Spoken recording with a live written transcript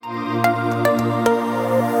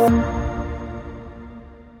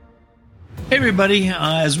everybody.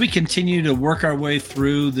 As we continue to work our way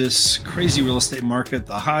through this crazy real estate market,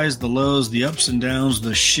 the highs, the lows, the ups and downs,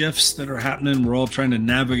 the shifts that are happening, we're all trying to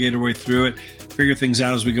navigate our way through it, figure things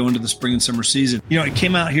out as we go into the spring and summer season. You know, it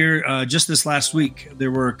came out here just this last week.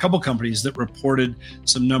 There were a couple companies that reported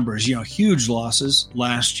some numbers, huge losses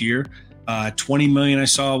last year. 20 million I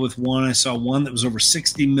saw with one. I saw one that was over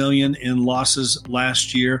 60 million in losses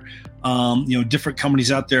last year. Different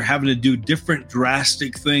companies out there having to do different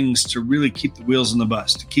drastic things to really keep the wheels on the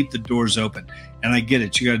bus, to keep the doors open. And I get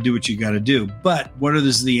it. You got to do what you got to do. But what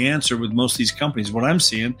is the answer with most of these companies? What I'm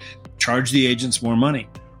seeing, charge the agents more money,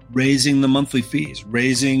 raising the monthly fees,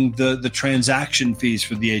 raising the transaction fees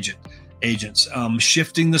for the agents,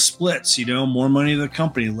 shifting the splits, more money to the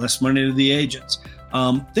company, less money to the agents.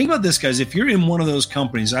 Think about this, guys. If you're in one of those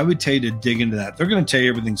companies, I would tell you to dig into that. They're going to tell you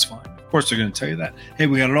everything's fine. Of course, they're going to tell you that. Hey,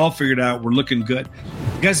 we got it all figured out. We're looking good.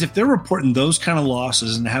 Guys, if they're reporting those kind of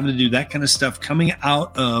losses and having to do that kind of stuff coming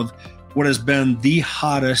out of what has been the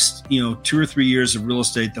hottest, 2 or 3 years of real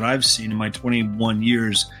estate that I've seen in my 21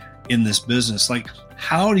 years in this business, like,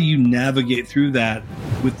 how do you navigate through that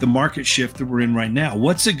with the market shift that we're in right now?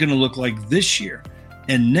 What's it going to look like this year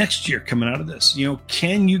and next year coming out of this?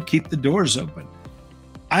 Can you keep the doors open?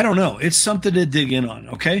 I don't know. It's something to dig in on.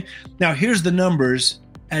 Okay. Now here's the numbers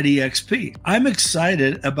at eXp. I'm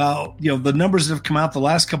excited about, the numbers that have come out the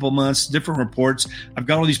last couple of months, different reports. I've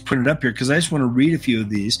got all these printed up here because I just want to read a few of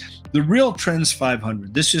these. The Real Trends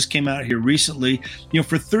 500. This just came out here recently.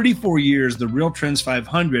 For 34 years, the Real Trends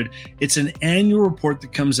 500, it's an annual report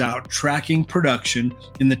that comes out tracking production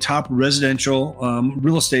in the top residential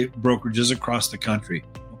real estate brokerages across the country.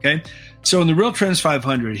 Okay. So in the Real Trends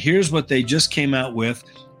 500, here's what they just came out with,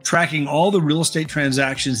 tracking all the real estate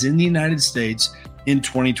transactions in the United States in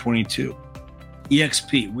 2022.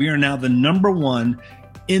 eXp, we are now the number one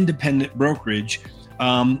independent brokerage.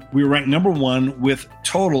 We were ranked number one with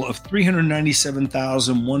total of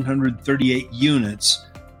 397,138 units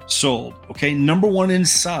sold. Okay. Number one in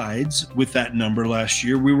sides with that number last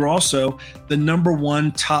year. We were also the number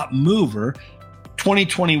one top mover.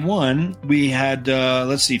 2021, we had,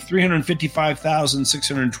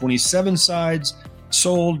 355,627 sides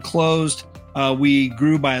sold, closed. We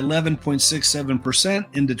grew by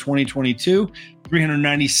 11.67% into 2022,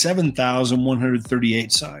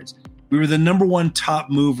 397,138 sides. We were the number one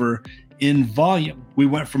top mover in volume. We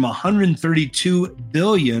went from 132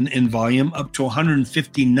 billion in volume up to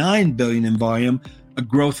 159 billion in volume, a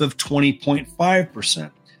growth of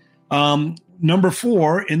 20.5%. Number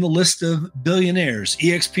 4 in the list of billionaires,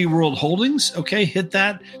 eXp World Holdings, okay, hit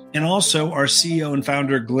that. And also our CEO and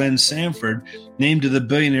founder, Glenn Sanford, named to the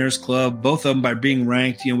Billionaires Club, both of them by being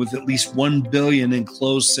ranked, with at least 1 billion in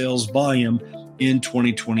closed sales volume in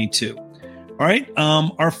 2022. All right.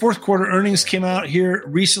 Our fourth quarter earnings came out here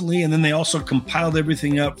recently, and then they also compiled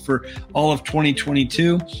everything up for all of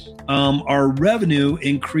 2022. Our revenue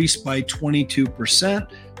increased by 22%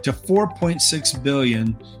 to 4.6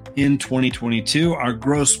 billion in 2022. Our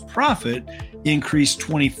gross profit increased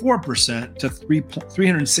 24% to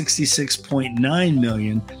 366.9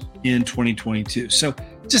 million in 2022. So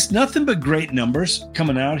just nothing but great numbers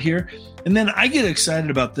coming out here. And then I get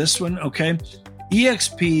excited about this one. Okay.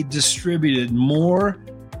 eXp distributed more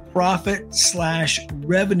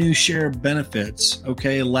profit/revenue share benefits,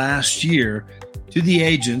 okay, last year to the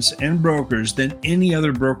agents and brokers than any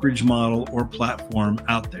other brokerage model or platform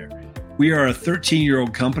out there. We are a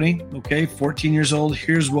 13-year-old company, okay, 14 years old.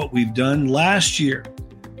 Here's what we've done. Last year,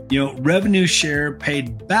 revenue share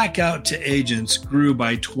paid back out to agents grew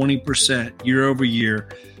by 20% year over year.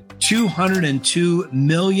 $202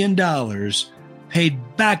 million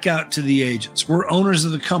paid back out to the agents. We're owners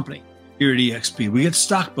of the company here at eXp. We get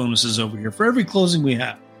stock bonuses over here for every closing we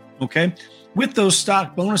have, okay? With those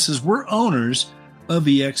stock bonuses, we're owners of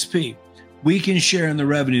eXp. We can share in the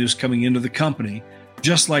revenues coming into the company,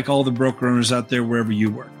 just like all the broker owners out there, wherever you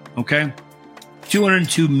work, okay?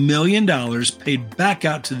 $202 million paid back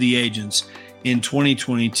out to the agents in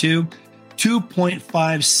 2022.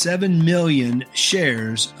 2.57 million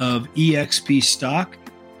shares of eXp stock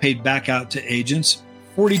paid back out to agents.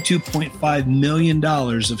 $42.5 million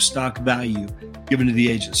of stock value given to the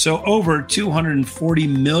agents. So over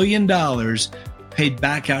 $240 million paid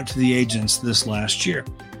back out to the agents this last year.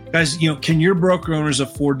 Guys, can your broker owners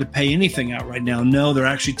afford to pay anything out right now? No, they're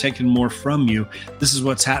actually taking more from you. This is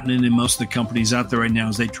what's happening in most of the companies out there right now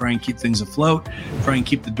as they try and keep things afloat, try and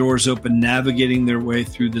keep the doors open, navigating their way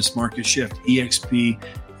through this market shift. eXp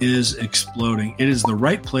is exploding. It is the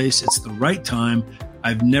right place. It's the right time.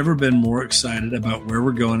 I've never been more excited about where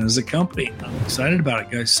we're going as a company. I'm excited about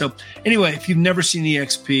it, guys. So anyway, if you've never seen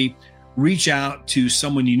eXp, reach out to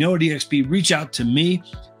someone you know at eXp, reach out to me.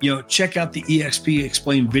 Check out the eXp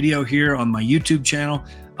Explain video here on my YouTube channel.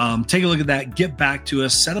 Take a look at that, get back to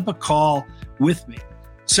us, set up a call with me.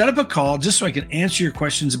 Set up a call just so I can answer your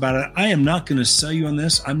questions about it. I am not going to sell you on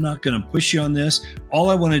this. I'm not going to push you on this. All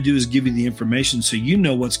I want to do is give you the information so you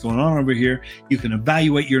know what's going on over here. You can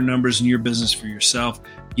evaluate your numbers and your business for yourself.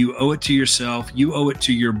 You owe it to yourself. You owe it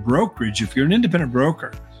to your brokerage. If you're an independent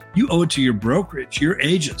broker, you owe it to your brokerage, your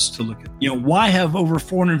agents to look at, why have over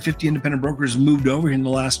 450 independent brokers moved over here in the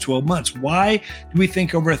last 12 months? Why do we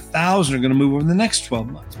think over 1,000 are going to move over in the next 12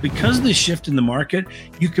 months? Because of the shift in the market,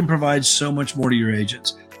 you can provide so much more to your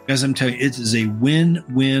agents. Guys, I'm telling you, it is a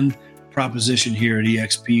win-win proposition here at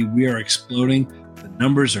eXp. We are exploding. The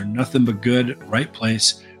numbers are nothing but good. Right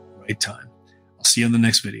place, right time. I'll see you on the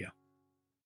next video.